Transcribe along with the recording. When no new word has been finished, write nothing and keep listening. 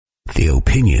The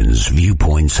opinions,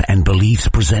 viewpoints, and beliefs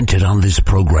presented on this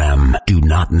program do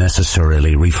not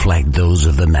necessarily reflect those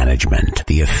of the management,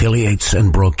 the affiliates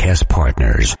and broadcast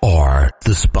partners, or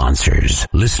the sponsors.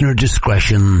 Listener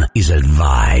discretion is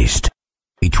advised.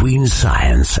 Between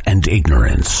science and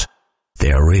ignorance,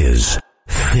 there is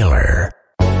filler.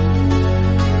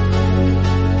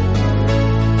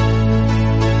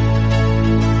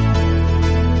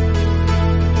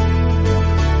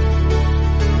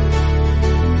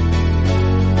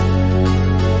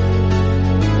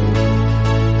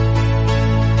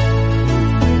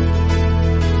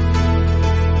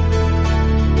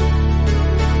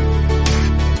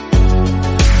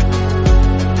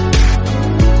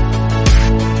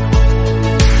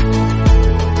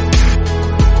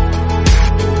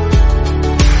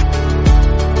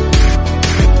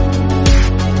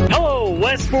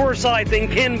 Forsyth and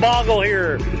Ken Boggle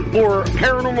here for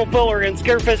Paranormal Filler and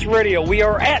Scarefest Radio. We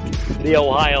are at the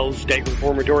Ohio State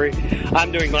Reformatory.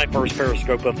 I'm doing my first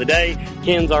Periscope of the day.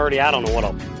 Ken's already, I don't know what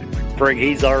frig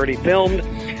he's already filmed.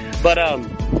 But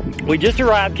we just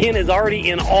arrived. Ken is already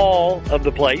in all of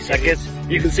the place. I guess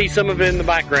you can see some of it in the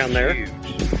background there.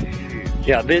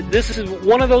 Yeah, this is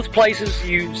one of those places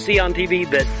you see on TV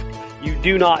that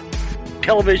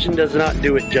television does not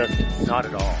do it justice. Not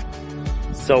at all.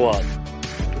 So,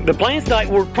 the plans tonight,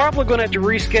 we're probably going to have to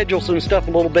reschedule some stuff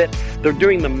a little bit. They're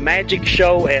doing the magic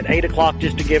show at 8 o'clock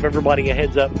just to give everybody a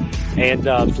heads up. And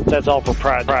since that's all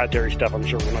proprietary stuff, I'm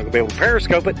sure we're not going to be able to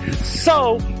Periscope it.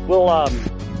 So,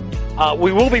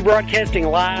 we will be broadcasting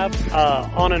live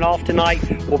on and off tonight.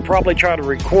 We'll probably try to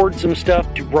record some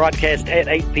stuff to broadcast at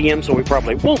 8 p.m., so we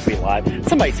probably won't be live.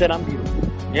 Somebody said I'm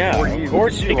beautiful. Yeah, of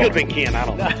course you are. It could have been Ken, I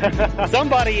don't know.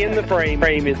 Somebody in the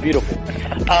frame is beautiful.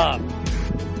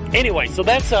 Anyway, so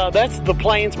that's the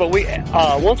plans. But we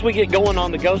once we get going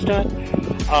on the ghost hunt,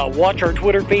 watch our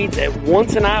Twitter feeds. At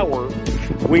once an hour,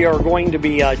 we are going to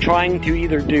be trying to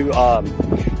either do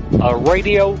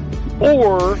radio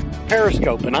or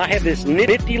Periscope. And I have this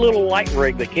nifty little light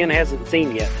rig that Ken hasn't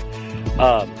seen yet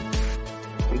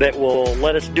that will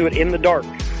let us do it in the dark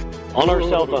on our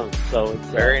cell phone. So it's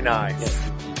very nice. Yeah.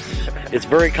 It's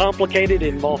very complicated,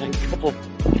 involving a couple of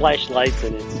flashlights,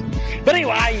 and it's. But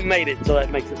anyway, I made it, so that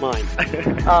makes it mine.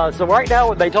 So right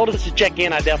now, they told us to check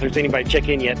in. I doubt there's anybody check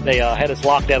in yet. They had us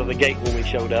locked out of the gate when we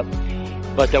showed up.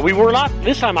 But we were not,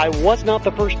 this time I was not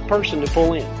the first person to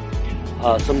pull in.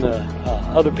 Some of the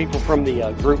other people from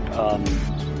the group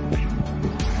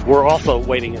were also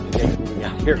waiting at the gate when we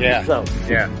got here. Yeah. So,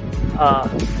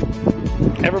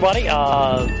 everybody,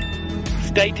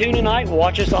 stay tuned tonight.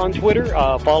 Watch us on Twitter.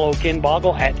 Follow Ken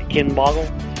Boggle at Ken Boggle.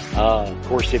 Of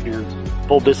course, if you're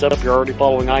pulled this up, you're already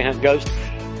following I Hunt Ghost,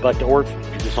 or if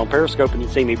you're just on Periscope and you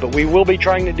see me. But we will be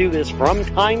trying to do this from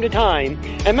time to time,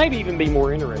 and maybe even be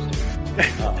more interesting.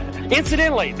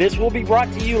 Incidentally, this will be brought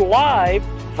to you live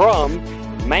from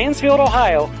Mansfield,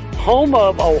 Ohio, home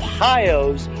of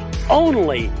Ohio's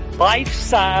only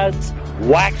life-size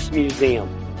wax museum.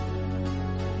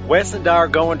 Wes and I are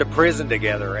going to prison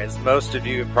together, as most of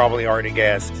you have probably already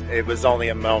guessed. It was only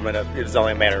a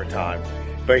matter of time.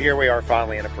 But here we are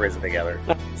finally in a prison together.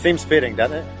 Seems fitting,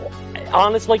 doesn't it?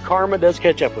 Honestly, karma does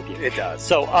catch up with you. It does.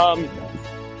 So,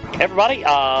 everybody,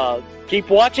 keep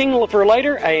watching for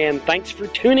later, and thanks for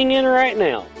tuning in right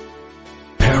now.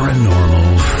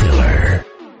 Paranormal Filler.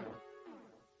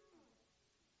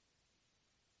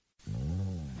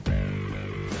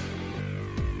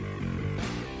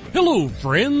 Hello,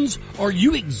 friends. Are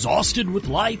you exhausted with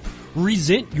life?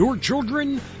 Resent your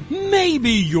children?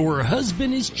 Maybe your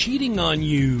husband is cheating on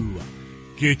you.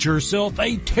 Get yourself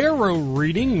a tarot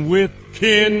reading with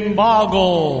Ken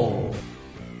Boggle.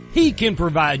 He can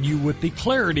provide you with the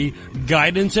clarity,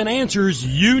 guidance, and answers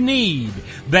you need.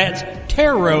 That's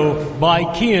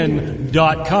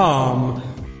tarotbyken.com.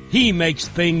 He makes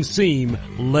things seem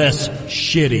less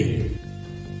shitty.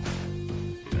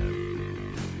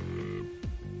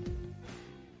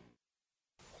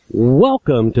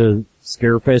 Welcome to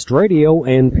Scarefest Radio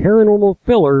and Paranormal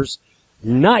Fillers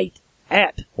Night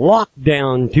at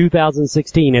Lockdown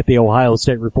 2016 at the Ohio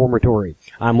State Reformatory.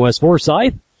 I'm Wes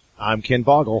Forsyth. I'm Ken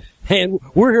Boggle. And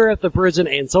we're here at the prison,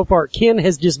 and so far Ken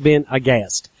has just been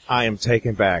aghast. I am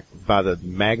taken back by the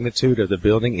magnitude of the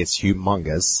building. It's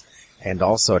humongous, and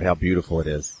also at how beautiful it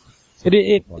is.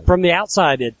 It from the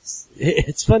outside,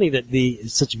 it's funny that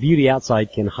such beauty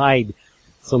outside can hide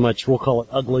so much, we'll call it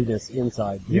ugliness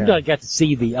inside. You got to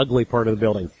see the ugly part of the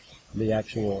building, the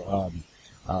actual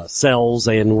cells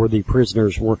and where the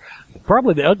prisoners were.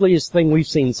 Probably the ugliest thing we've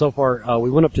seen so far. We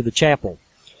went up to the chapel.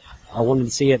 I wanted to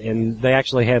see it, and they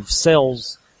actually have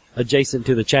cells adjacent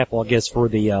to the chapel, I guess, for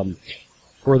the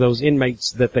for those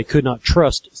inmates that they could not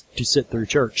trust to sit through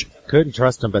church. Couldn't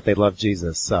trust them, but they love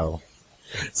Jesus, so.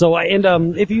 So,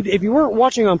 if you weren't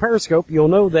watching on Periscope, you'll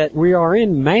know that we are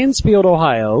in Mansfield,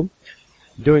 Ohio,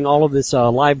 doing all of this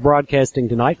live broadcasting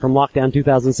tonight from Lockdown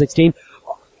 2016.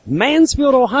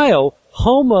 Mansfield, Ohio,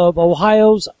 home of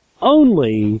Ohio's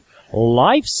only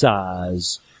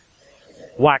life-size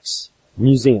wax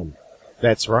museum.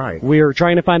 That's right. We are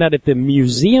trying to find out if the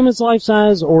museum is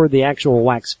life-size or the actual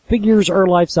wax figures are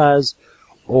life-size,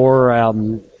 or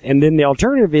and then the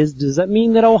alternative is, does that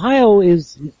mean that Ohio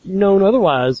is known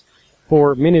otherwise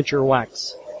for miniature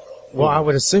wax? Well, I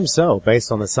would assume so,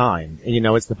 based on the sign. You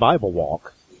know, it's the Bible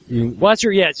walk. Well, that's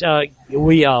true. Yes, Ken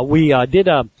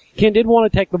did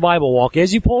want to take the Bible walk.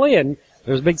 As you pull in,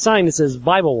 there's a big sign that says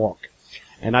Bible walk.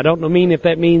 And I don't know if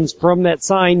that means from that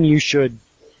sign you should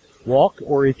walk,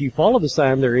 or if you follow the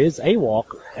sign, there is a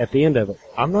walk at the end of it.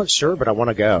 I'm not sure, but I want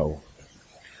to go.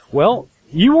 Well,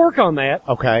 you work on that.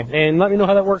 Okay. And let me know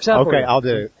how that works out for you. Okay, I'll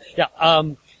do it. Yeah,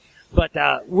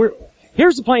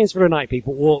 here's the plans for tonight,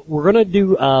 people. We're gonna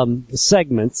do,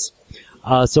 segments.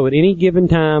 So at any given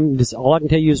time, all I can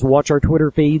tell you is watch our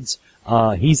Twitter feeds.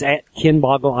 He's at Ken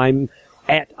Boggle. I'm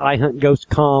at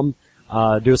iHuntGhostCom.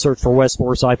 Do a search for Wes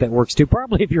Forsythe. That works too.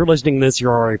 Probably if you're listening to this,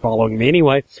 you're already following me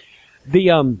anyway.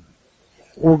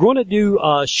 We're going to do,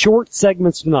 short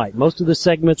segments tonight. Most of the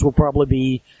segments will probably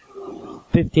be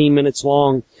 15 minutes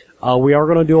long. We are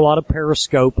going to do a lot of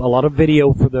Periscope, a lot of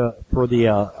video for the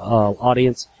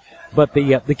audience. But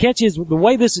the catch is, the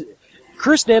way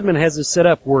Chris Dedman has this set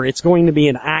up where it's going to be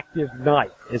an active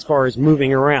night as far as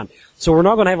moving around. So we're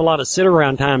not going to have a lot of sit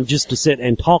around time just to sit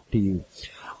and talk to you.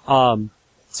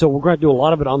 So we're going to do a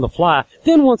lot of it on the fly.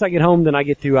 Then once I get home, then I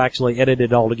get to actually edit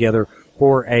it all together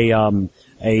for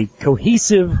a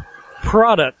cohesive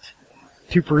product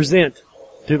to present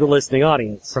to the listening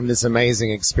audience. From this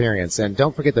amazing experience. And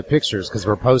don't forget the pictures, because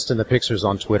we're posting the pictures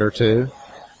on Twitter too.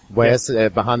 Wes,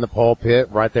 behind the pulpit,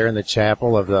 right there in the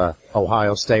chapel of the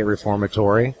Ohio State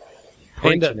Reformatory.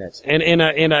 Preaching it.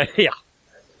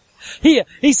 Yeah.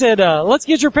 He said, let's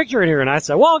get your picture in here. And I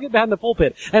said, well, I'll get behind the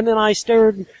pulpit. And then I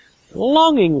stared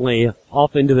longingly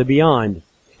off into the beyond.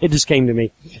 It just came to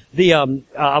me.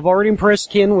 I've already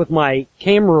impressed Ken with my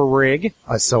camera rig.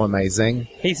 That's so amazing.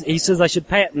 He says I should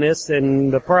patent this,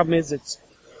 and the problem is it's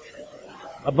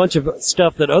a bunch of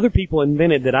stuff that other people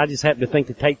invented that I just happen to think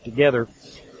to tape together.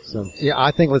 So. Yeah,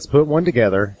 I think let's put one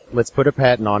together, let's put a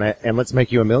patent on it, and let's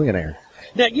make you a millionaire.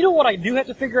 Now, you know what I do have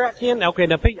to figure out, Ken? Okay,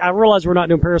 now, I realize we're not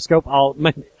doing Periscope.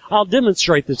 I'll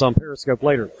demonstrate this on Periscope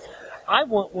later. I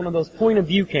want one of those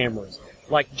point-of-view cameras,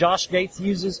 like Josh Gates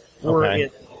uses, where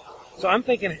so I'm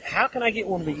thinking, how can I get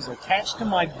one of these attached to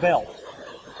my belt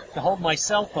to hold my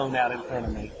cell phone out in front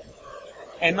of me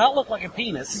and not look like a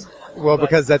penis? Well,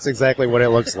 because that's exactly what it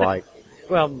looks like.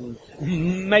 Well,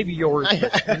 maybe yours,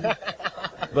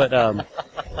 but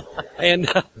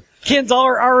Ken's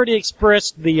already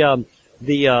expressed the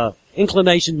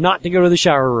inclination not to go to the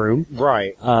shower room.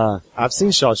 Right. I've seen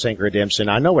Shawshank Redemption.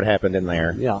 I know what happened in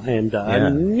there. Yeah,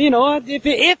 and you know,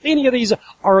 if any of these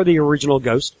are the original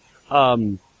Ghost,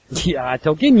 I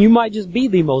told Ken you might just be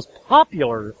the most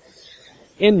popular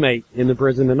inmate in the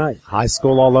prison tonight. High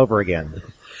school all over again.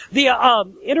 The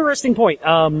interesting point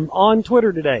on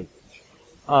Twitter today,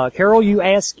 Carol, you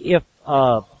asked if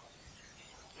I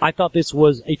thought this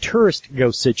was a tourist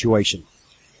ghost situation.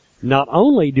 Not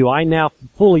only do I now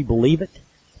fully believe it,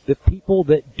 the people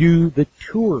that do the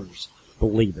tours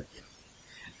believe it.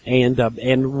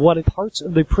 And what parts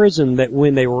of the prison that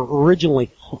when they were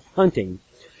originally hunting,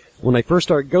 when they first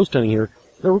started ghost hunting here,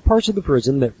 there were parts of the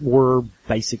prison that were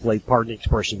basically, pardon the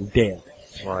expression, dead.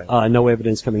 Right. No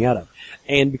evidence coming out of.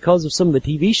 And because of some of the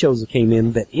TV shows that came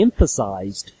in that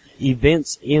emphasized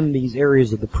events in these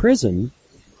areas of the prison,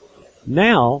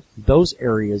 now those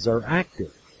areas are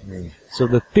active. So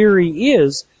the theory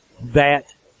is that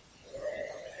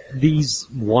these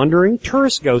wandering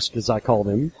tourist ghosts, as I call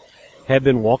them, have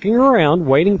been walking around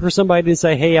waiting for somebody to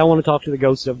say, hey, I want to talk to the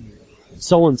ghost of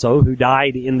so-and-so who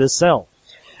died in this cell.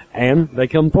 And they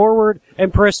come forward,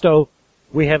 and presto,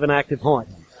 we have an active haunt.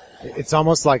 It's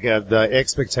almost like the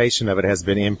expectation of it has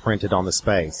been imprinted on the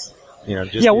space. You know,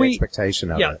 just the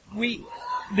expectation of it.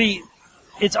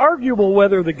 It's arguable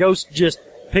whether the ghost just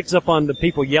picks up on the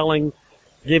people yelling,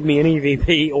 give me an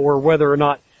EVP, or whether or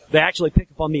not they actually pick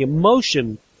up on the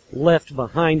emotion left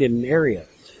behind in an area.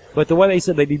 But the way they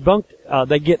said they debunked,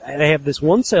 they have this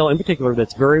one cell in particular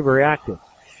that's very, very active.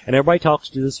 And everybody talks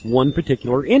to this one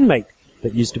particular inmate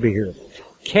that used to be here.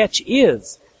 Catch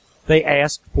is, they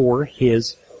asked for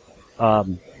his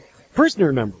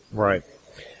prisoner number. Right.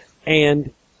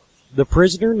 And the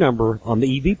prisoner number on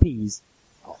the EVPs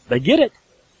They get it.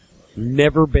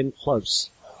 Never been close.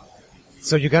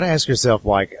 So you got to ask yourself,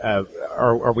 like,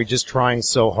 are we just trying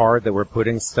so hard that we're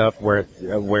putting stuff where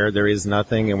there is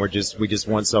nothing, and we just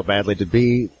want so badly to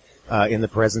be in the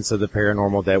presence of the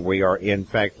paranormal that we are in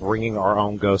fact bringing our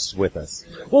own ghosts with us?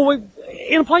 Well,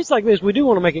 in a place like this, we do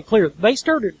want to make it clear they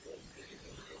started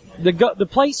the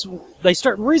place.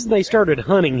 The reason they started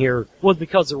hunting here was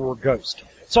because there were ghosts.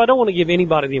 So I don't want to give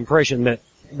anybody the impression that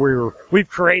we've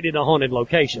created a haunted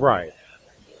location. Right.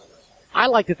 I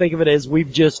like to think of it as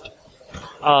we've just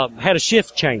had a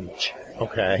shift change.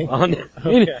 Okay.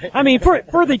 Okay. I mean,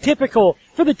 for the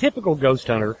typical ghost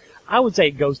hunter, I would say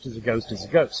a ghost is a ghost is a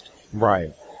ghost.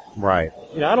 Right. Right.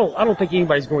 You know, I don't think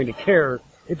anybody's going to care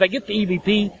if they get the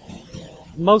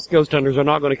EVP. Most ghost hunters are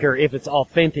not going to care if it's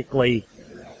authentically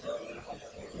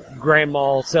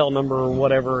grandma, cell number, or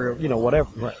whatever. You know, whatever.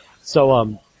 Right.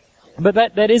 So, but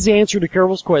that is the answer to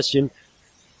Carol's question.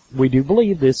 We do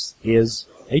believe this is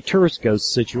a tourist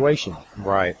ghost situation.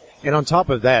 Right. And on top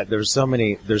of that, there's so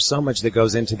much that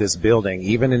goes into this building,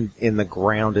 even in the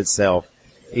ground itself,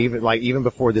 even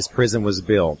before this prison was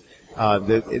built.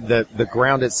 The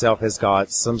ground itself has got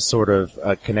some sort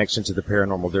of connection to the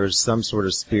paranormal. There's some sort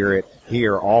of spirit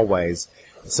here always.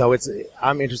 So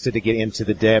I'm interested to get into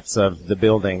the depths of the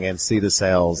building and see the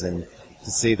cells and to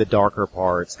see the darker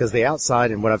parts, because the outside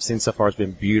and what I've seen so far has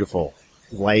been beautiful.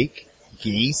 Lake,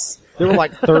 geese. There were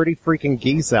like 30 freaking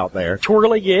geese out there.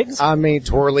 Twirly gigs? I mean,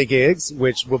 twirly gigs,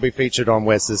 which will be featured on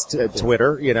Wes's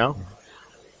Twitter, you know.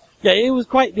 Yeah, it was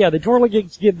quite, the twirly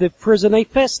gigs give the prison a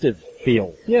festive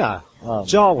feel. Yeah.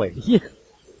 Jolly. Yeah.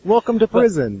 Welcome to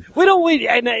prison.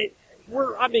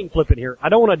 I'm being flippant here. I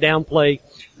don't want to downplay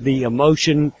the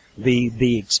emotion,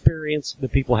 the experience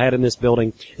that people had in this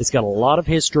building. It's got a lot of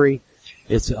history.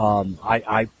 It's,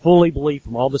 I fully believe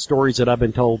from all the stories that I've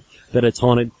been told that it's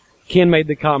haunted. Ken made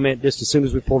the comment just as soon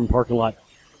as we pulled in the parking lot,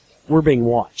 we're being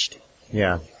watched.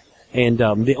 Yeah. And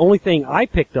the only thing I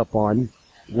picked up on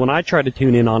when I tried to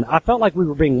tune in on, I felt like we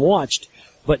were being watched,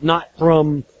 but not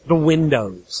from the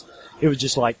windows. It was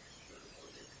just like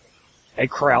a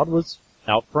crowd was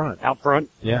out front,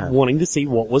 yeah, wanting to see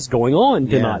what was going on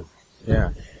tonight.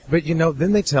 Yeah. But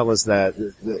then they tell us that,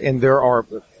 and there are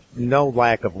no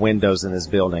lack of windows in this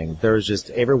building. There's just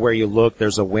everywhere you look,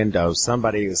 there's a window.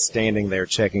 Somebody is standing there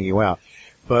checking you out.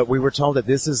 But we were told that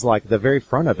this is like the very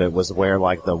front of it was where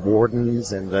like the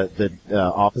wardens and the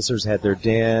officers had their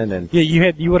den, and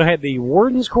yeah, you would have had the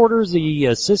warden's quarters, the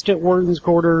assistant warden's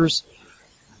quarters,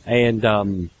 and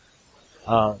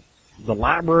the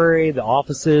library, the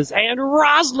offices, and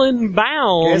Rosalind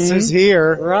Bound. Guess who's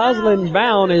here? Rosalind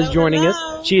Bound is joining us.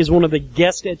 She is one of the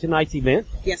guests at tonight's event.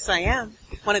 Yes, I am.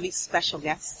 One of these special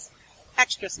guests.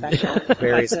 Extra special.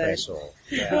 Very special.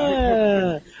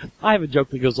 Yeah. I have a joke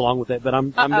that goes along with it, but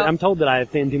I'm told that I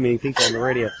offend too many people on the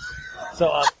radio.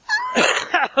 So,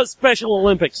 Special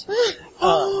Olympics.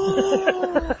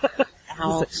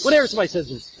 Whenever somebody says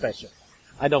they're special,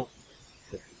 I don't.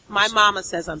 My mama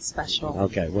says I'm special.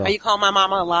 Okay, well. Are you calling my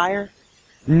mama a liar?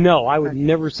 No, I would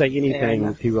never say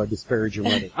anything to disparage your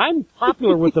mother. I'm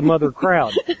popular with the mother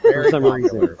crowd for some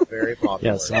reason. Very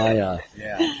popular. Yes,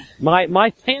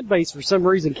 my fan base for some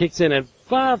reason kicks in at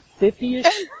 550-ish.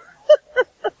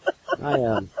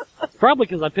 Probably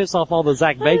because I piss off all the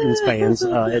Zach Bagans fans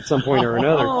at some point or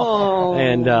another. Oh.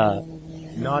 And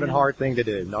not a hard thing to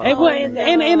do. I like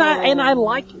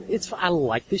I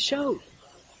like the show.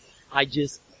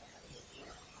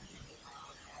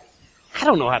 I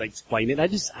don't know how to explain it.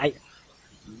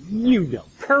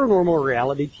 Paranormal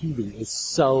reality TV is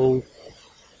so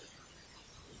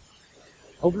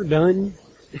overdone.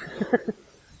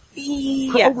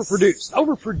 Yes.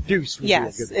 Overproduced.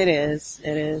 Yes, it is.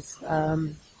 It is.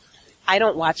 I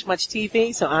don't watch much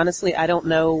TV, so honestly, I don't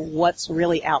know what's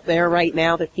really out there right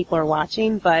now that people are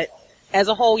watching, but as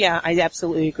a whole, yeah, I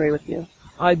absolutely agree with you.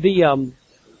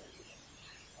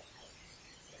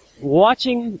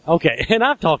 Okay, and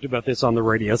I've talked about this on the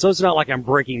radio, so it's not like I'm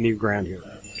breaking new ground here.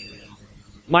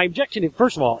 My objection,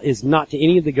 first of all, is not to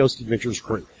any of the Ghost Adventures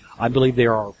crew. I believe they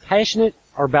are passionate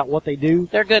about what they do.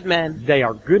 They're good men. They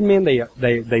are good men.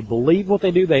 They believe what they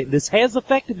do. This has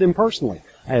affected them personally.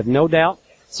 I have no doubt.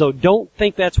 So don't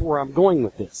think that's where I'm going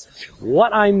with this.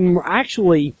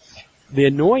 The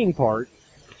annoying part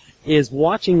is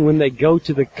watching when they go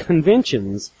to the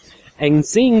conventions and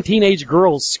seeing teenage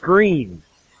girls scream.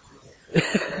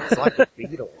 It's like the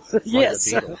Beatles.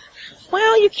 Yes.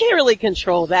 Well, you can't really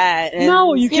control that. And,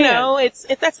 no, you can't. You know,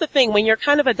 that's the thing. When you're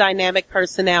kind of a dynamic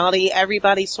personality,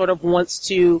 everybody sort of wants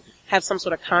to have some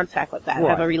sort of contact with that, right.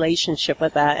 Have a relationship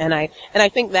with that. And I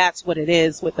think that's what it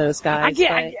is with those guys.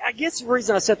 I guess the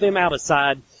reason I set them out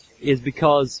aside is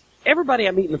because everybody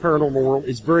I meet in the paranormal world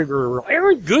is very, very real.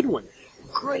 Aaron Goodwin,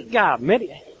 great guy.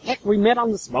 Heck, we met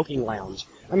on the smoking lounge.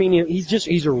 I mean,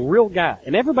 he's a real guy.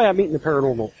 And everybody I meet in the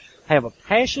paranormal have a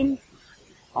passion.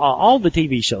 All the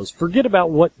TV shows, forget about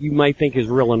what you may think is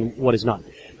real and what is not.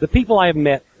 The people I have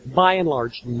met, by and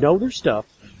large, know their stuff.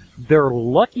 They're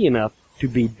lucky enough to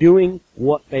be doing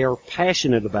what they are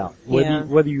passionate about.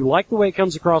 Whether you like the way it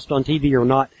comes across on TV or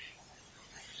not,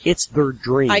 it's their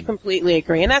dream. I completely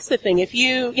agree. And that's the thing. If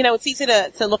it's easy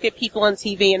to look at people on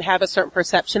TV and have a certain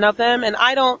perception of them. And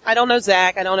I don't know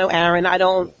Zach. I don't know Aaron. I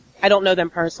don't know them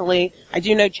personally. I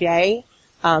do know Jay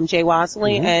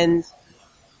Wasley, and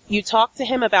you talk to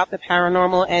him about the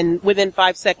paranormal, and within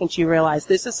 5 seconds you realize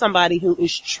this is somebody who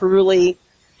is truly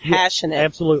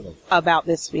passionate about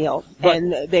this field. But,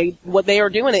 and what they are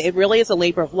doing, it really is a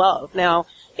labor of love. Now,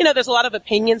 there's a lot of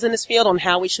opinions in this field on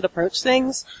how we should approach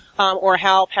things, or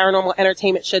how paranormal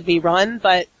entertainment should be run,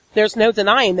 but there's no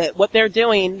denying that what they're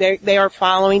doing, they are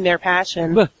following their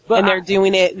passion, and they're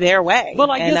doing it their way.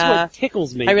 Well, I guess what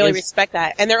tickles me, I really respect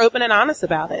that, and they're open and honest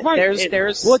about it. Right.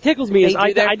 What tickles me is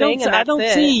I don't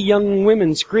see young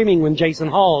women screaming when Jason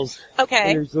Hall's.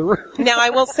 Okay. Now I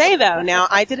will say though,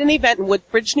 I did an event in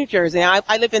Woodbridge, New Jersey.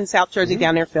 I live in South Jersey,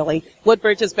 down near Philly.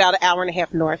 Woodbridge is about an hour and a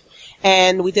half north,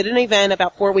 and we did an event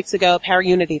about 4 weeks ago, Para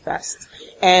Unity Fest.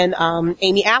 And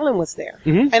Amy Allen was there.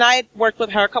 And I had worked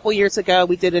with her a couple years ago.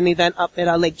 We did an event up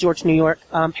at Lake George, New York,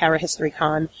 Para History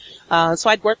Con. So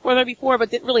I'd worked with her before, but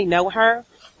didn't really know her.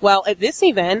 Well, at this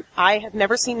event, I have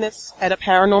never seen this at a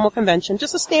paranormal convention.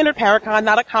 Just a standard Paracon,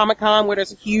 not a Comic-Con where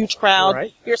there's a huge crowd.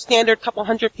 Right. Your standard couple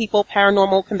hundred people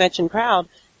paranormal convention crowd.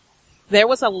 There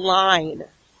was a line,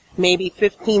 maybe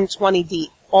 15, 20 deep,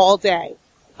 all day,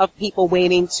 of people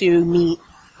waiting to meet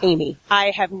Amy.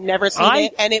 I have never seen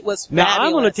it, and it was fabulous. Now,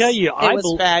 I'm going to tell you,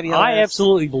 fabulous. I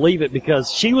absolutely believe it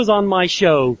because she was on my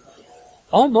show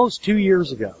almost 2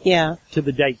 years ago. Yeah. To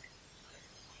the date.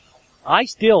 I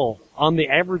still, on the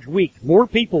average week, more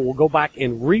people will go back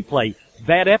and replay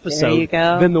that episode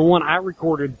than the one I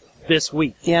recorded this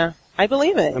week. Yeah. I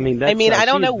believe it. I mean, I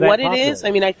don't know what it is.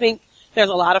 I mean, I think there's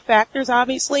a lot of factors,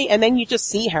 obviously, and then you just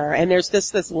see her, and there's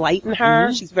this light in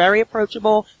her. She's very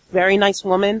approachable, very nice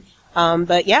woman.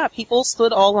 But yeah, people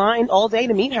stood all day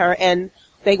to meet her, and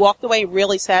they walked away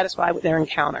really satisfied with their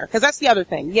encounter. Cause that's the other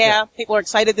thing. Yeah, people are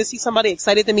excited to see somebody,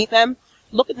 excited to meet them.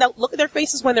 Look at their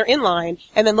faces when they're in line,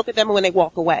 and then look at them when they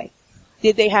walk away.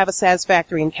 Did they have a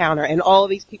satisfactory encounter? And all of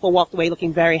these people walked away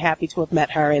looking very happy to have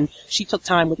met her, and she took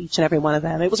time with each and every one of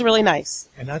them. It was really nice.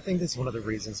 And I think that's one of the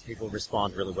reasons people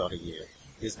respond really well to you.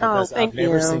 Is because I've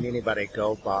never seen anybody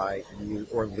go by you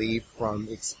or leave from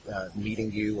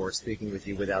meeting you or speaking with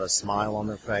you without a smile on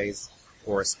their face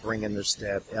or a spring in their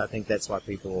step. I think that's why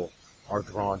people are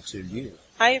drawn to you.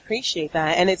 I appreciate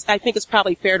that, and I think it's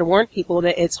probably fair to warn people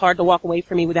that it's hard to walk away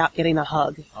from me without getting a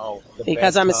hug. Oh,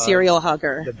 because I'm a serial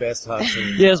hugger. The best hugs.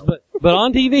 Yes, but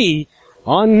on TV,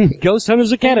 on Ghost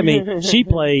Hunters Academy, she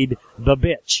played the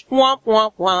bitch. Womp,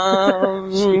 womp,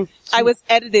 womp. I was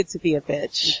edited to be a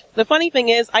bitch. The funny thing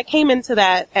is, I came into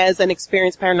that as an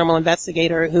experienced paranormal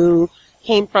investigator who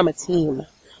came from a team.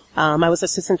 I was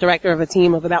assistant director of a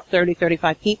team of about 30,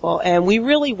 35 people, and we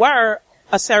really were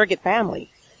a surrogate family.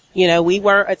 We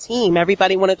were a team.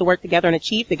 Everybody wanted to work together and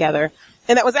achieve together.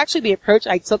 And that was actually the approach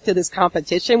I took to this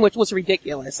competition, which was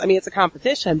ridiculous. I mean, it's a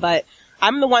competition, but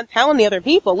I'm the one telling the other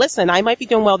people, listen, I might be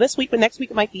doing well this week, but next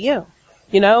week it might be you.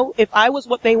 If I was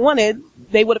what they wanted,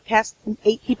 they would have passed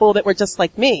 8 people that were just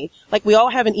like me. Like, we all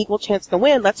have an equal chance to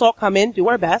win. Let's all come in, do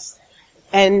our best.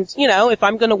 And, if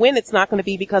I'm going to win, it's not going to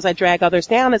be because I drag others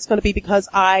down. It's going to be because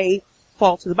I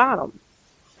fall to the bottom.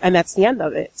 And that's the end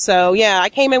of it. So, yeah, I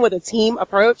came in with a team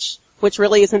approach, which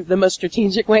really isn't the most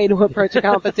strategic way to approach a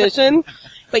competition.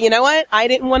 But you know what? I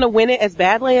didn't want to win it as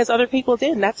badly as other people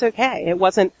did, and that's okay. It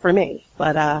wasn't for me.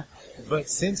 But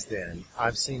since then,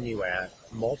 I've seen you at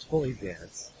multiple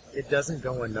events. It doesn't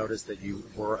go unnoticed that you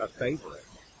were a favorite.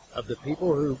 Of the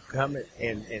people who come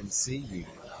and see you,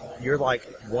 you're like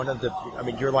one of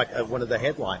the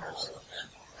headliners.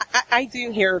 I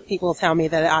do hear people tell me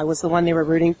that I was the one they were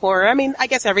rooting for. I mean, I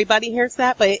guess everybody hears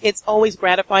that, but it's always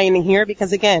gratifying to hear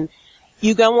because, again,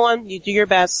 you go on, you do your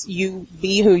best, you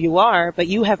be who you are, but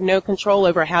you have no control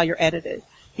over how you're edited.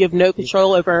 You have no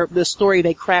control over the story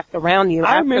they craft around you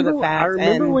after the fact. I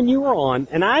remember when you were on,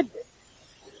 and I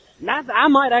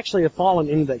might actually have fallen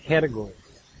into that category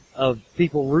of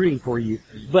people rooting for you,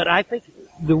 but I think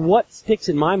what sticks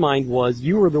in my mind was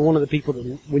you were one of the people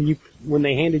that when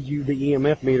they handed you the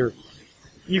EMF meter,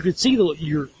 You could see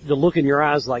the look in your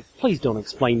eyes like, please don't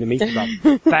explain to me for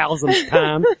the thousandth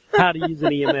time how to use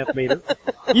an EMF meter.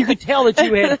 You could tell that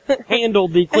you had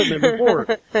handled the equipment before.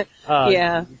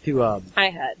 Yeah. I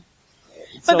had.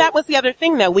 But that was the other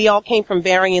thing, though. We all came from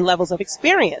varying levels of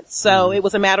experience. So it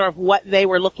was a matter of what they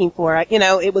were looking for. You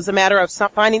know, it was a matter of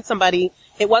finding somebody.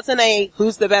 It wasn't a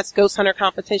who's the best ghost hunter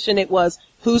competition. It was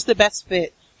who's the best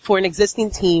fit for an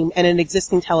existing team and an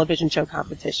existing television show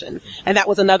competition. And that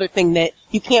was another thing that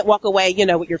you can't walk away, you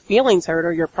know, with your feelings hurt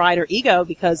or your pride or ego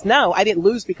because, no, I didn't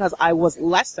lose because I was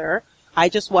lesser. I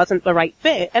just wasn't the right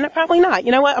fit. And I'm probably not.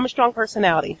 You know what? I'm a strong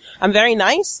personality. I'm very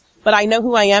nice. But I know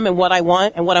who I am and what I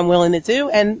want and what I'm willing to do,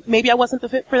 and maybe I wasn't the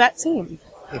fit for that team.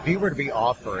 If you were to be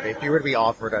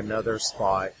offered another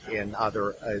spot in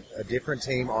either a different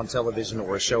team on television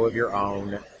or a show of your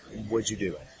own, would you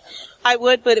do it? I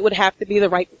would, but it would have to be the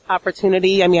right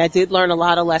opportunity. I mean, I did learn a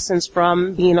lot of lessons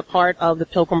from being a part of the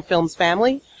Pilgrim Films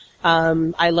family.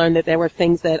 I learned that there were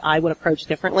things that I would approach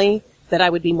differently, that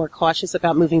I would be more cautious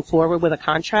about moving forward with a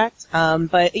contract.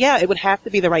 But yeah, it would have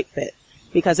to be the right fit.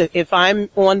 Because if I'm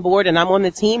on board and I'm on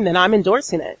the team, then I'm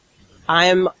endorsing it.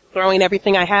 I'm throwing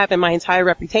everything I have and my entire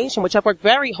reputation, which I've worked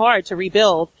very hard to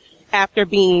rebuild after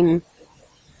being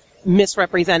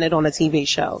misrepresented on a TV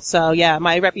show. So yeah,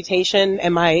 my reputation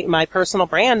and my personal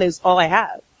brand is all I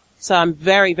have. So I'm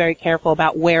very, very careful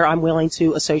about where I'm willing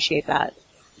to associate that.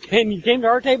 And you came to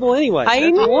our table anyway. I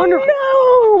know. Wonderful.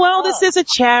 Well, this is a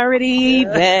charity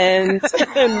event.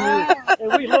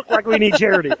 and we look like we need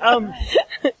charity.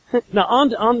 Now,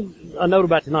 on a note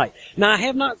about tonight. Now, I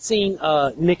have not seen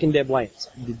Nick and Deb Lance.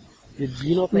 Did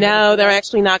you know if they're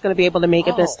actually not going to be able to make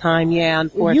it this time. Yeah,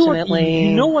 unfortunately.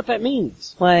 You know what that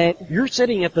means? What? You're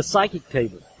sitting at the psychic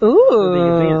table. Ooh. For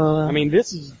the event. I mean,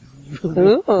 this is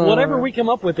whatever we come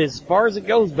up with as far as it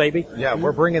goes, baby. Yeah,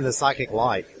 we're bringing the psychic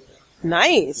light.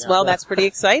 Nice. Well, that's pretty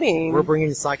exciting. We're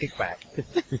bringing psychic back.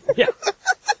 Yeah.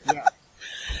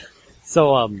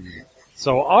 So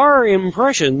our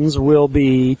impressions will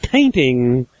be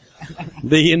tainting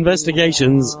the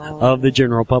investigations of the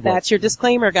general public. That's your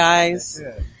disclaimer, guys.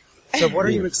 Yeah. So what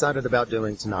are you excited about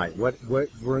doing tonight? What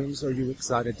rooms are you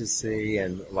excited to see,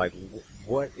 and like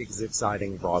what is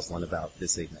exciting Roslyn about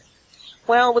this evening?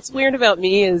 Well, what's weird about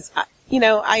me is, you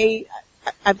know,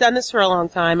 I've done this for a long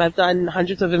time. I've done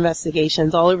hundreds of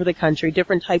investigations all over the country,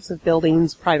 different types of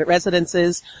buildings, private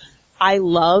residences. I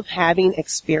love having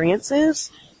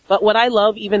experiences, but what I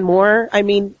love even more, I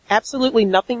mean, absolutely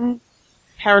nothing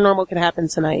paranormal could happen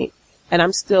tonight, and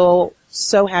I'm still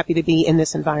so happy to be in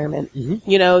this environment. Mm-hmm.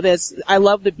 You know, I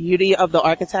love the beauty of the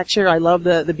architecture. I love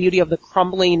the beauty of the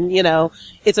crumbling, you know,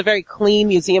 it's a very clean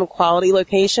museum quality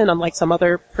location, unlike some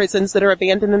other prisons that are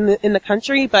abandoned in the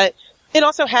country, but it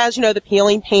also has, you know, the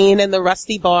peeling paint and the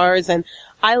rusty bars, and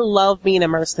I love being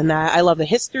immersed in that. I love the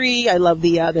history. I love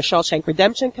the Shawshank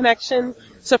Redemption connection.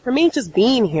 So for me, just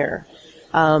being here,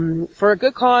 for a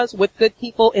good cause with good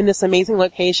people in this amazing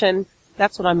location,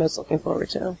 that's what I'm most looking forward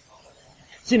to.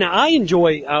 See, now I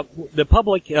enjoy, the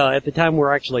public, at the time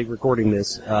we're actually recording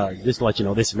this, just to let you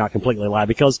know, this is not completely live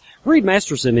because Reed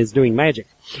Masterson is doing magic,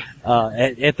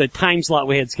 at the time slot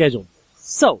we had scheduled.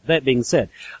 So, that being said,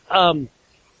 I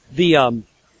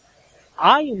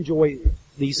enjoy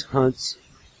these hunts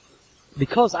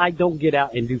because I don't get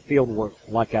out and do field work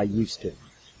like I used to.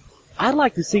 I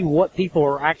like to see what people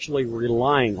are actually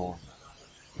relying on.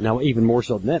 Now, even more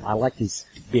so than that, I like to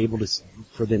be able to,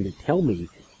 for them to tell me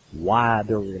why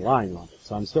they're relying on it.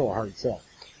 So I'm still a hard sell.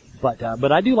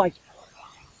 But I do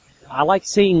I like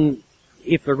seeing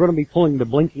if they're going to be pulling the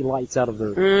blinky lights out of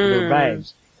their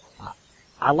bags.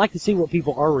 I like to see what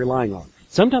people are relying on.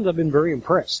 Sometimes I've been very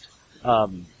impressed.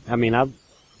 I mean, I've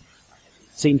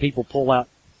seen people pull out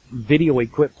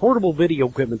portable video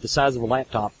equipment the size of a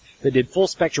laptop that did full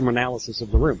spectrum analysis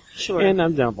of the room. Sure. And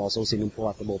I've also seen them pull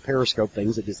out the little periscope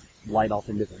things that just light off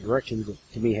in different directions that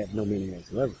to me have no meaning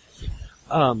whatsoever.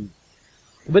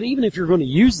 But even if you're going to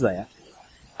use that,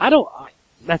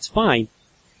 that's fine.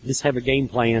 Just have a game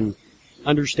plan,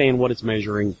 understand what it's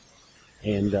measuring,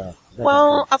 and,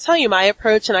 well, I'll tell you my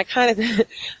approach, and I kind of,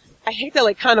 I hate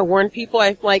to kind of warn people.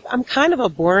 I'm kind of a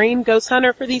boring ghost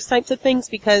hunter for these types of things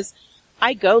because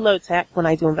I go low tech when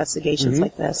I do investigations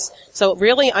like this. So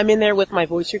really, I'm in there with my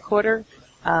voice recorder,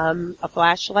 a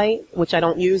flashlight, which I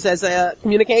don't use as a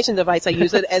communication device. I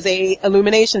use it as a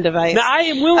illumination device. Now, I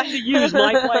am willing to use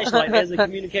my flashlight as a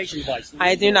communication device.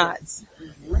 I do not.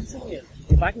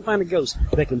 If I can find a ghost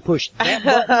that can push that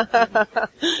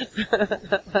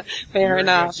button. Fair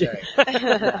enough.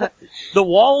 The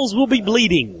walls will be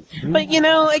bleeding. But,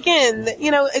 again,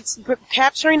 it's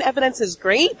capturing evidence is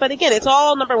great, but again, it's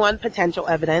all, number one, potential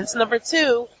evidence. Number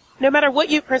two, no matter what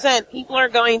you present, people are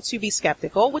going to be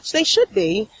skeptical, which they should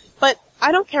be, but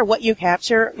I don't care what you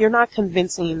capture, you're not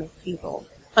convincing people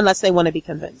unless they want to be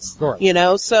convinced. Sure. You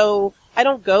know, so I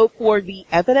don't go for the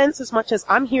evidence as much as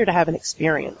I'm here to have an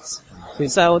experience.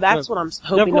 So that's what I'm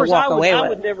hoping to walk away with. I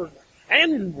would never.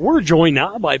 And we're joined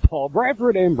now by Paul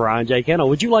Bradford and Brian J. Kennel.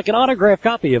 Would you like an autographed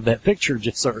copy of that picture,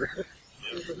 sir?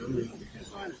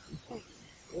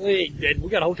 We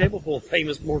got a whole table full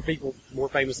of more people more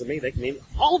famous than me. They can name it.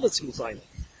 All of us can sign it.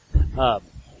 I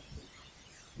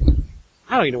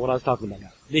don't even know what I was talking about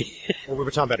now. Well, we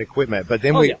were talking about equipment, but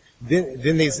then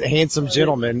then these handsome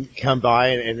gentlemen come by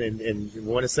and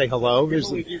want to say hello.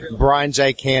 Here's Brian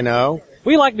J. Cano.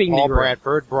 We like being Paul Negro.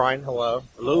 Bradford. Brian, hello.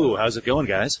 Hello, how's it going,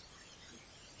 guys?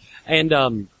 And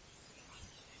how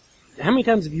many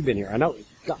times have you been here? I know,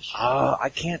 gosh.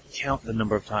 I can't count the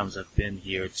number of times I've been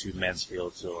here to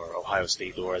Mansfield or Ohio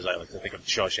State, or as I like to think of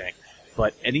Shawshank.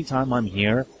 But anytime I'm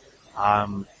here,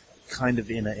 I'm kind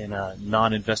of in a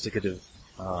non-investigative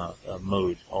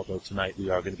mode. Although tonight we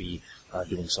are going to be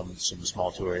doing some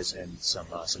small tours and some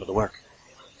of the work.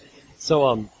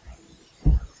 So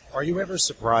Are you ever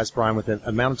surprised, Brian, with the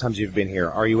amount of times you've been here?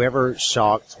 Are you ever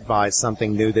shocked by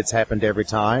something new that's happened every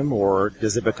time, or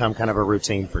does it become kind of a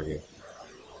routine for you?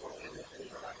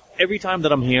 Every time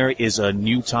that I'm here is a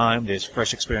new time. There's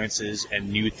fresh experiences and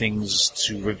new things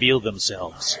to reveal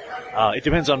themselves. It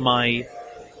depends on my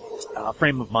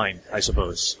frame of mind, I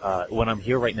suppose. When I'm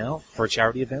here right now for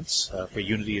charity events, for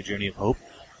Unity, A Journey of Hope,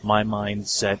 my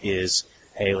mindset is,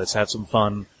 hey, let's have some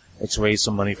fun. Let's raise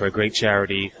some money for a great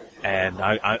charity. And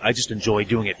I just enjoy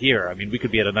doing it here. I mean, we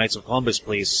could be at a Knights of Columbus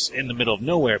place in the middle of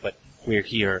nowhere, but we're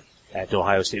here at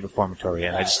Ohio State Reformatory,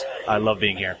 and I love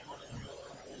being here.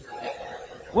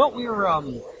 well, we're a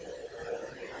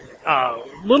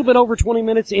little bit over 20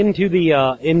 minutes into the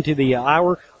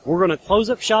hour. We're going to close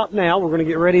up shop now. We're going to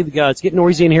get ready. It's getting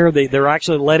noisy in here. They're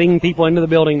actually letting people into the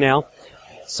building now.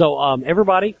 So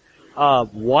everybody,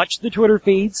 watch the Twitter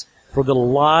feeds for the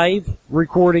live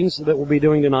recordings that we'll be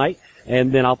doing tonight.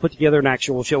 And then I'll put together an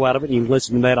actual show out of it. And you can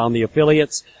listen to that on the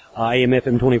affiliates,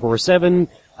 AM/FM 24/7,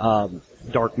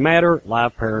 Dark Matter,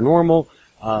 Live Paranormal,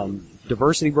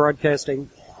 Diversity Broadcasting,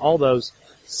 all those.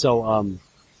 So,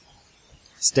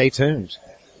 Stay tuned.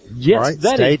 yes, All right,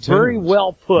 that stay is very tuned.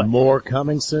 well put. More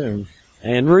coming soon.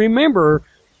 And remember,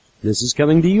 this is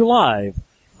coming to you live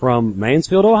from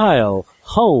Mansfield, Ohio,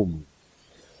 home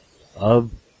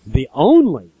of the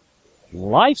only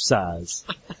life-size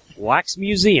wax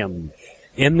museum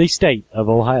in the state of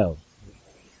Ohio.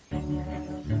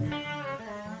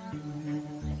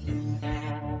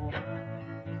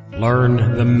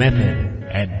 Learn the method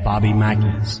at Bobby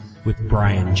Mackey's with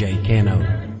Brian J. Cano.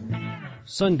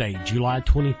 Sunday, July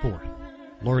 24th.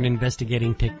 Learn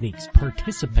investigating techniques,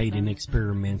 participate in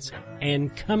experiments,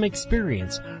 and come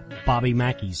experience Bobby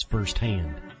Mackey's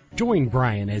firsthand. Join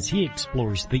Brian as he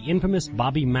explores the infamous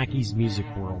Bobby Mackey's music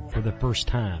world for the first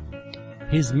time.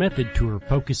 His method tour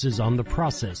focuses on the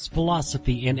process,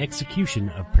 philosophy, and execution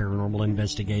of paranormal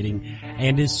investigating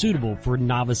and is suitable for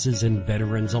novices and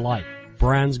veterans alike.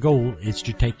 Brian's goal is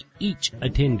to take each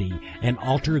attendee and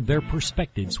alter their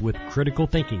perspectives with critical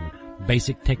thinking,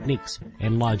 basic techniques,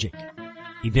 and logic.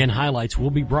 Event highlights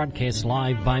will be broadcast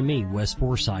live by me, Wes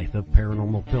Forsyth of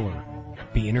Paranormal Filler.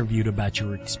 Be interviewed about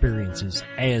your experiences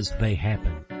as they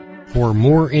happen. For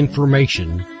more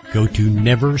information, go to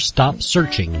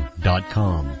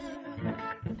neverstopsearching.com.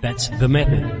 That's The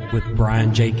Method with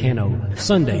Brian J. Cano,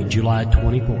 Sunday, July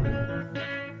 24th.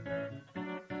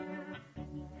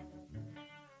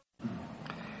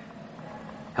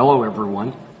 Hello,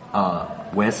 everyone.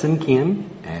 Wes and Ken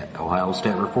at Ohio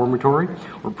State Reformatory.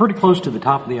 We're pretty close to the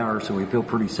top of the hour, so we feel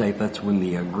pretty safe. That's when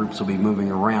the groups will be moving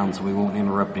around, so we won't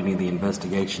interrupt any of the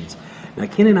investigations. Now,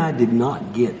 Ken and I did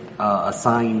not get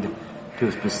assigned to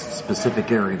a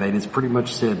specific area. They just pretty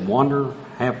much said, wander,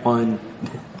 have fun,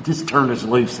 just turn us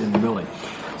loose in the building.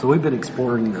 So we've been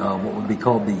exploring what would be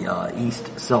called the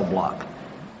East Cell Block.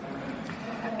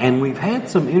 And we've had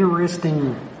some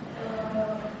interesting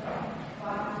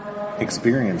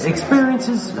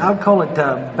experiences. I would call it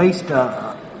based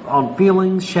on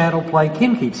feelings, shadow play.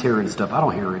 Ken keeps hearing stuff. I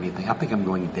don't hear anything. I think I'm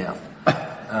going deaf.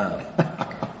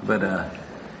 But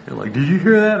they're like, did you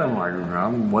hear that? I'm like, I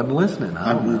wasn't listening.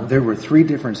 I don't know. There were three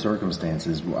different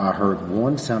circumstances. I heard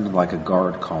one sounded like a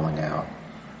guard calling out.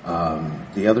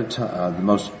 The other,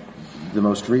 the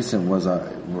most recent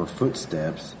were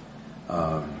footsteps.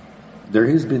 There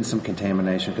has been some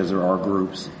contamination because there are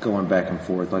groups going back and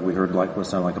forth. Like we heard, like what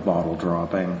sounded like a bottle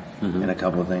dropping and a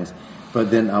couple of things.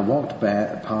 But then I walked by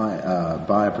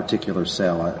a particular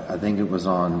cell. I think it was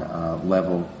on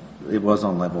level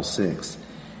 6,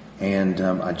 And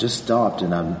I just stopped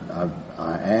and I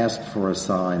asked for a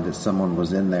sign that someone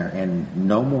was in there, and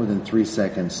no more than 3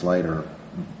 seconds later,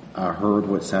 I heard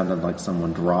what sounded like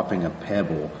someone dropping a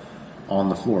pebble on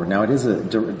the floor. Now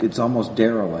it's almost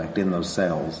derelict in those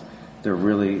cells. They're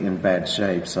really in bad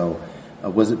shape. So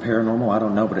was it paranormal? I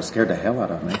don't know, but it scared the hell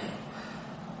out of me.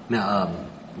 Now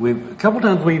a couple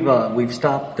times we've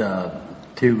stopped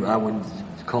to, I would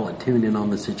call it, tune in on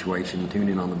the situation, tune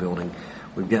in on the building.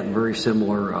 We've gotten very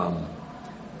similar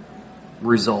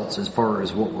results as far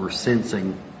as what we're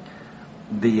sensing.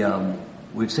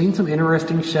 We've seen some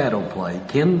interesting shadow play.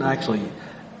 Ken actually,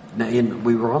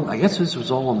 we were on, I guess this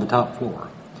was all on the top floor.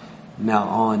 Now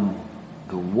on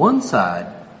the one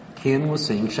side, Ken was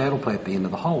seeing shadow play at the end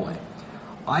of the hallway.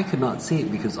 I could not see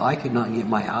it because I could not get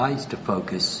my eyes to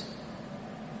focus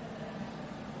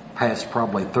past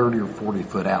probably 30 or 40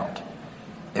 foot out.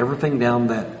 Everything down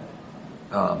that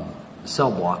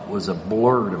cell block was a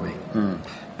blur to me.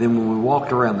 Then when we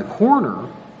walked around the corner,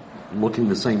 looking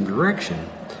the same direction,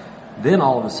 then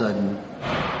all of a sudden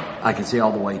I could see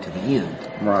all the way to the end.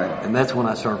 Right. And that's when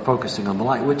I started focusing on the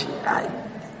light, which I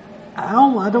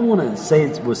don't want to say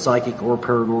it was psychic or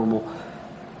paranormal.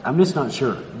 I'm just not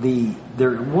sure.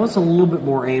 There was a little bit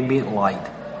more ambient light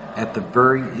at the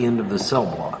very end of the cell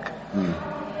block,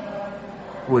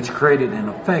 which created an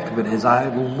effect. But as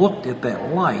I looked at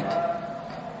that light,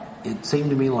 it seemed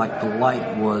to me like the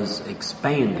light was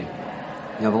expanding.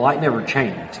 You know, the light never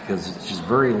changed because it's just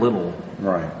very little.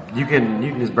 Right. You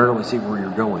can just barely see where you're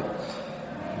going.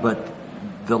 But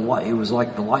the light, it was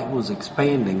like the light was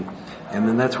expanding, and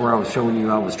then that's where I was showing you.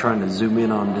 I was trying to zoom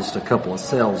in on just a couple of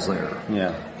cells there.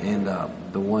 Yeah. And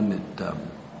the one that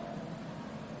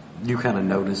you kind of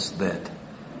noticed that,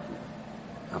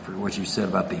 I forget what you said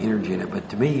about the energy in it, but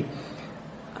to me,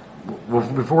 well,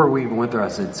 before we even went there, I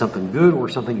said something good or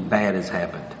something bad has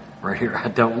happened right here. I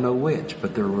don't know which,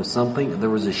 but there was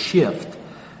a shift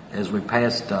as we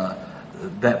passed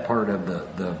that part of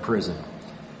the prison.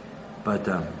 But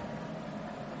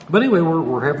anyway,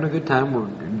 we're having a good time.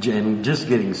 We're just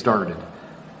getting started.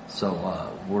 So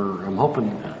I'm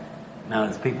hoping now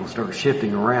as people start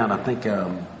shifting around. I think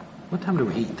what time do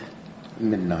we eat?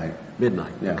 Midnight.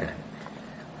 Yeah. Okay.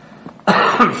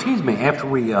 Excuse me. After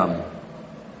we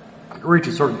reach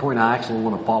a certain point, I actually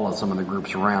want to follow some of the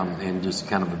groups around and just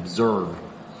kind of observe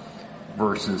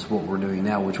versus what we're doing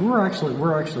now, which we're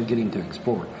actually getting to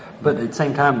explore. But at the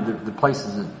same time, the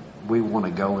places that we want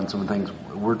to go and some of the things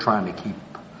we're trying to keep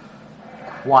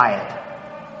quiet,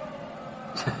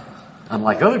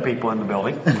 unlike other people in the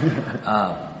building,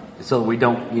 so that we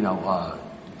don't,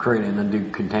 create an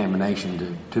undue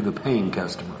contamination to the paying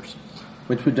customers.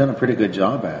 Which we've done a pretty good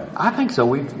job at. I think so.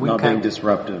 We've not being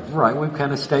disruptive. Right. We've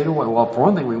kind of stayed away. Well, for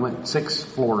one thing, we went 6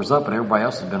 floors up, and everybody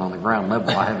else has been on the ground level.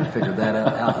 I haven't figured that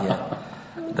out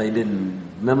yet. They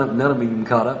didn't. None of them even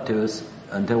caught up to us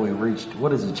until we reached.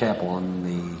 What is the chapel on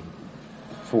the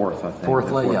fourth? I think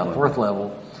fourth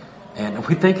level. And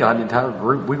we think an entire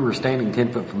group. We were standing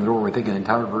 10 foot from the door. We think an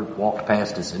entire group walked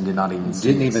past us and did not even see us.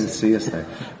 Didn't even see us there.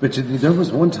 But there was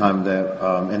one time that,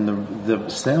 and the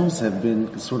cells have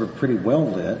been sort of pretty well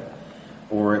lit,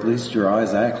 or at least your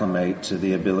eyes acclimate to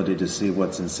the ability to see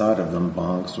what's inside of them,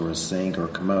 bunks or a sink or a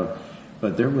commode.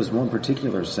 But there was one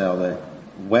particular cell that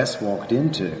Wes walked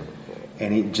into,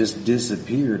 and it just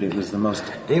disappeared. It was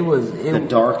the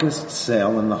darkest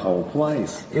cell in the whole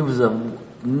place. It was a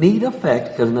neat effect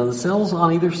because the cells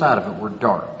on either side of it were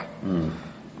dark,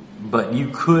 but you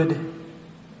could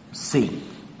see.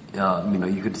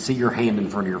 You could see your hand in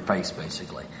front of your face,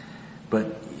 basically. But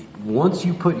once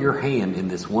you put your hand in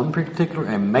this one particular,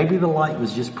 and maybe the light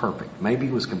was just perfect, maybe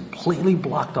it was completely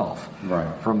blocked off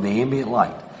from the ambient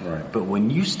light. Right. But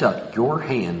when you stuck your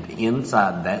hand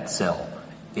inside that cell,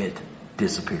 it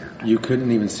disappeared. You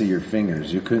couldn't even see your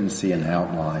fingers. You couldn't see an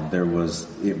outline.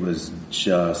 It was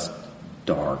just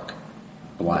dark,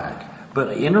 black.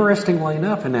 But interestingly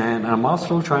enough, and I'm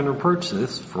also trying to approach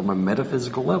this from a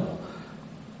metaphysical level,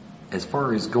 as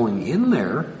far as going in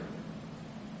there,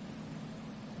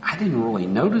 I didn't really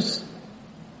notice.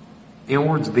 In other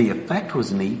words, the effect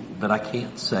was neat, but I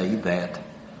can't say that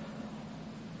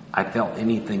I felt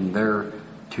anything there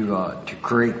to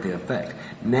create the effect.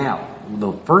 Now,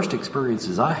 the first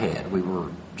experiences I had, we were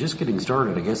just getting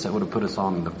started. I guess that would have put us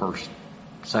on the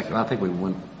second. I think we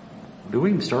went. Did we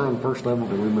even start on the first level, or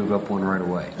did we move up one right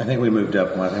away? I think we moved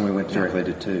up one. I think we went directly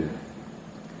to 2.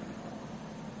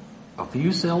 A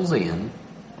few cells in,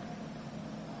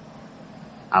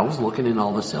 I was looking in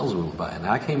all the cells we went by, and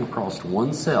I came across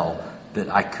one cell that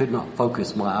I could not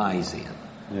focus my eyes in.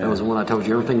 Yeah. That was the one I told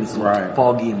you, everything's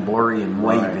foggy and blurry and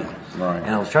wavy. Right. Right.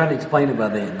 And I was trying to explain it by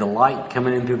the light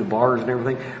coming in through the bars and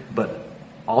everything, but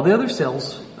all the other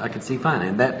cells I could see fine,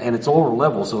 and it's lower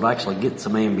level, so it actually gets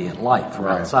some ambient light from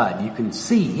outside. You can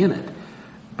see in it,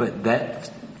 but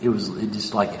it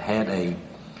just like it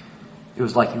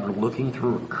was like you were looking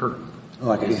through a curtain.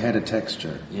 Like it had a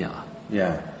texture. Yeah.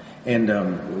 Yeah. And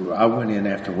I went in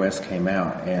after Wes came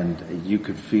out, and you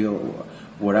could feel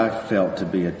what I felt to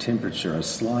be a temperature,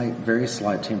 very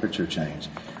slight temperature change.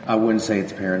 I wouldn't say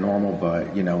it's paranormal,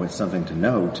 but, it's something to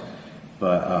note.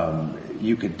 But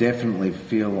you could definitely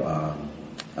feel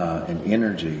an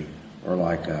energy, or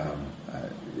like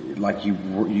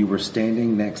you were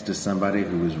standing next to somebody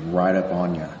who was right up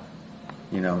on you.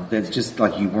 That's just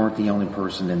like you weren't the only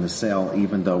person in the cell,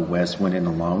 even though Wes went in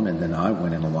alone and then I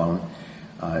went in alone.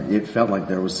 It felt like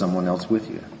there was someone else with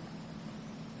you.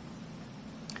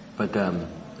 But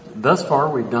thus far,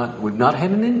 we've not had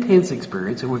an intense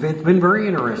experience. It's been very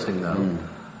interesting, though.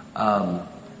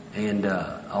 And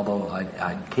although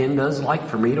Ken does like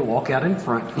for me to walk out in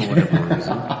front for whatever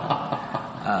reason.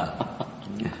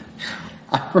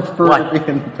 I prefer to be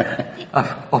in the back.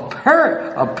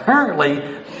 Apparently,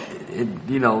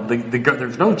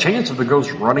 there's no chance of the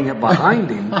ghost running up behind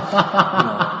him.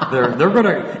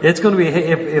 It's going to be,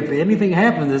 if anything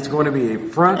happens, it's going to be a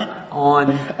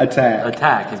front-on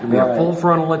attack. It's going to be a full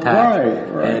frontal attack.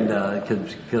 Right. And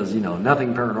because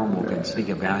nothing paranormal can sneak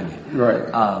up behind you. Right.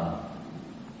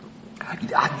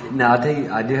 Now, I'll tell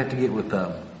you, I do have to get with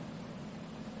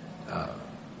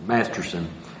Masterson.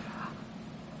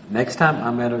 Next time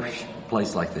I'm at a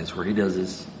place like this where he does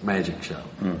his magic show,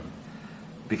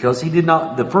 because he did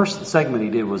not, the first segment he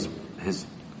did was his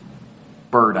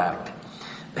bird act.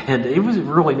 And it was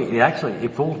really neat.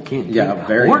 It fooled Ken. Yeah,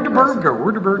 very Where'd the bird impressive. go?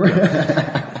 Where'd the bird go?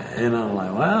 And I'm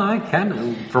like, well, I kind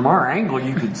of, from our angle,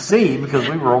 you could see because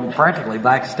we were practically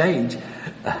backstage.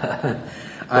 I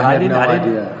had no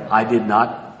idea. I did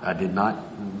not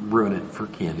ruin it for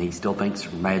Ken. He still thinks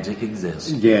magic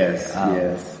exists. Yes,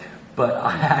 yes. But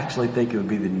I actually think it would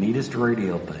be the neatest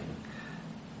radio thing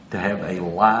to have a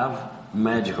live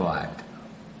magical act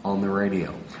on the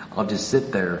radio. I'll just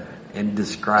sit there and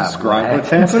describe what's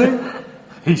happening.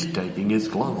 He's taking his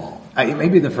glove off. It may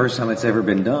be the first time it's ever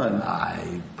been done.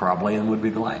 I probably would be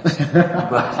the last.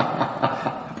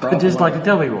 but just like to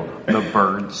tell people, the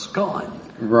bird's gone.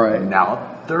 Right.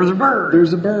 Now there's a bird.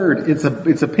 There's a bird. It's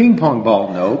a ping pong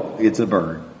ball. Nope, it's a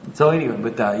bird. So anyway,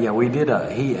 but we did.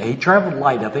 He traveled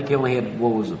light. I think he only had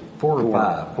 4 or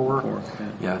 5. Four.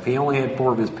 Yeah. If he only had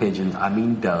 4 of his pigeons,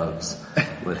 doves,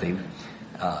 with him.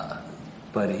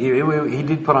 But he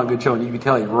did put on a good show, and you could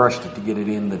tell he rushed it to get it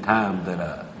in the time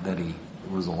that he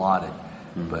was allotted.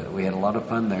 But we had a lot of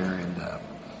fun there, and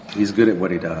he's good at what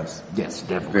he does. Yes,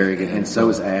 definitely, very good. And so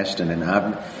is Ashton. And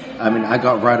I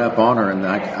got right up on her, and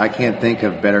I can't think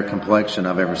of better complexion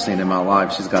I've ever seen in my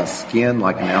life. She's got skin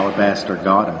like an alabaster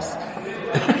goddess.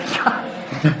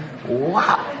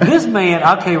 Wow, this man!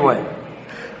 I'll tell you what.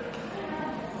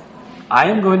 I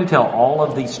am going to tell all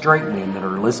of these straight men that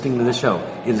are listening to the show,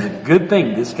 it is a good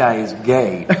thing this guy is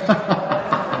gay,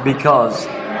 because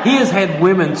he has had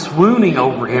women swooning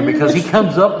over him because he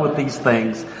comes up with these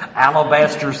things.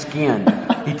 Alabaster skin.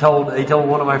 He told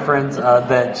one of my friends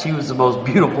that she was the most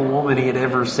beautiful woman he had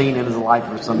ever seen in his life,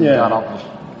 or some god awful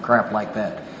crap like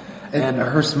that. And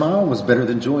her smile was better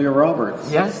than Julia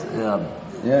Roberts. Yes.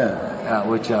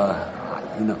 Which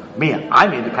me,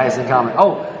 I'm into passing comment.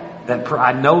 Oh.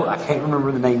 I can't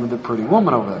remember the name of the pretty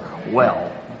woman over there. Well,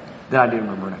 then I do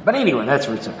remember her name. But anyway, that's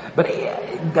where it's at. But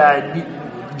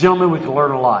gentlemen, we can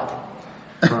learn a lot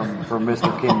from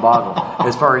Mr. Ken Boggle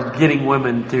as far as getting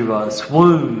women to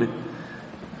swoon.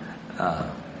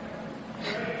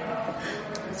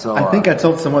 So I think I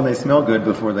told someone they smell good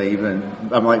before they even.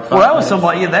 I'm like, that was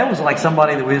somebody. Yeah, that was like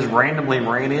somebody that we just randomly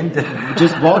ran into.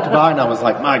 Just walked by and I was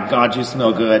like, my God, you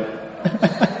smell good.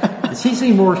 She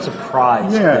seemed more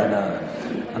surprised than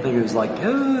I think it was like,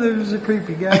 oh, there's a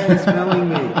creepy guy smelling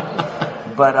me.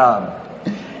 But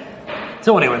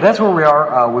so anyway, that's where we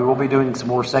are. We will be doing some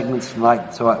more segments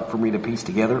tonight, for me to piece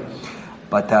together.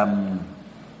 But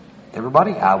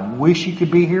everybody, I wish you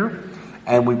could be here,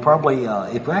 and we probably,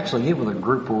 if we actually get with a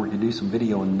group where we can do some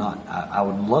video and not, I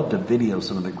would love to video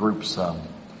some of the groups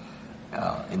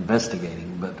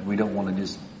investigating, but we don't want to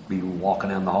just be walking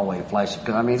down the hallway flashing.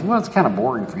 It's kind of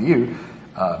boring for you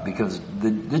because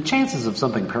the chances of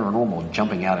something paranormal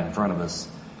jumping out in front of us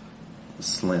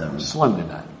slim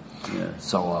tonight. Yeah.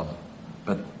 So,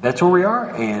 but that's where we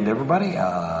are, and everybody,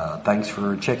 thanks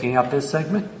for checking out this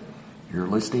segment. You're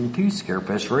listening to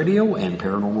Scarefest Radio and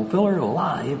Paranormal Filler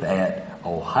live at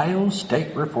Ohio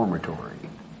State Reformatory.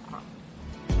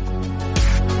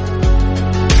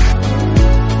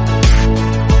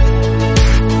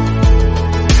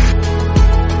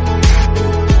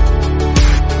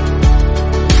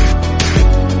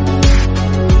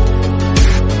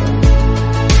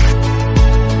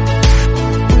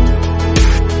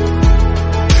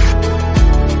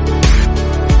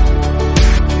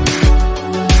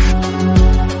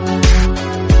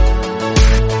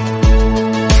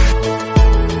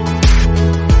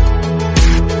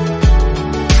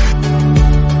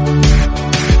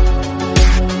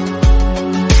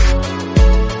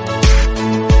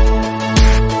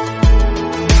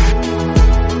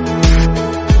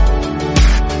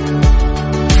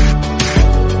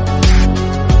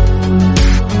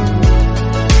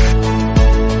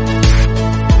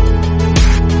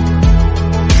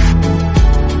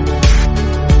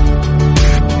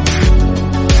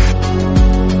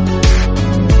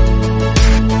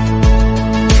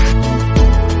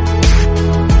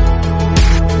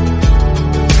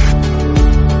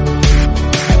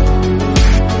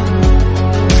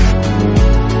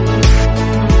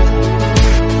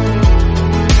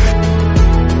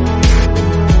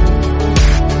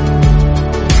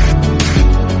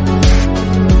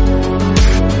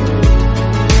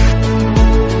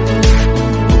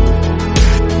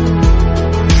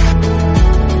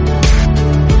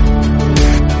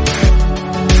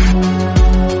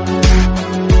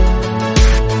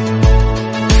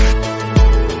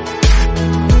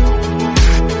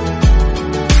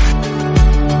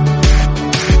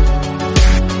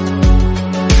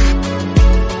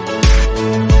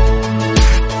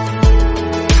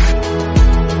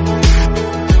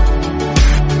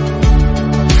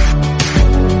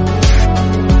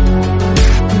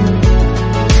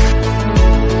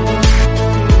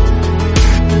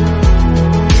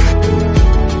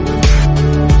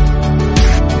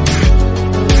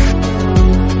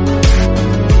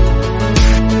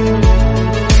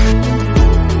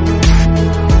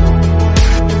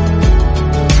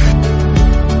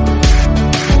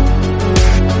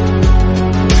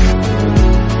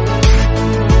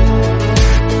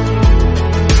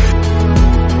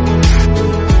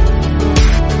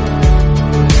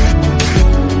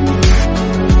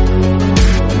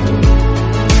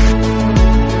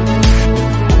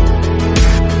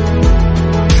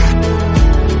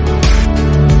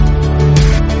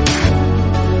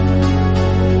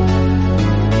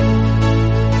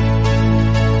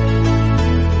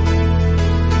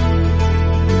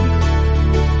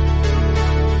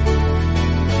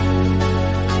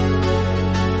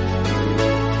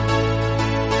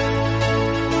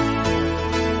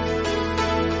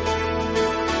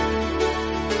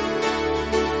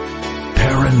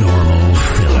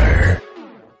 paranormal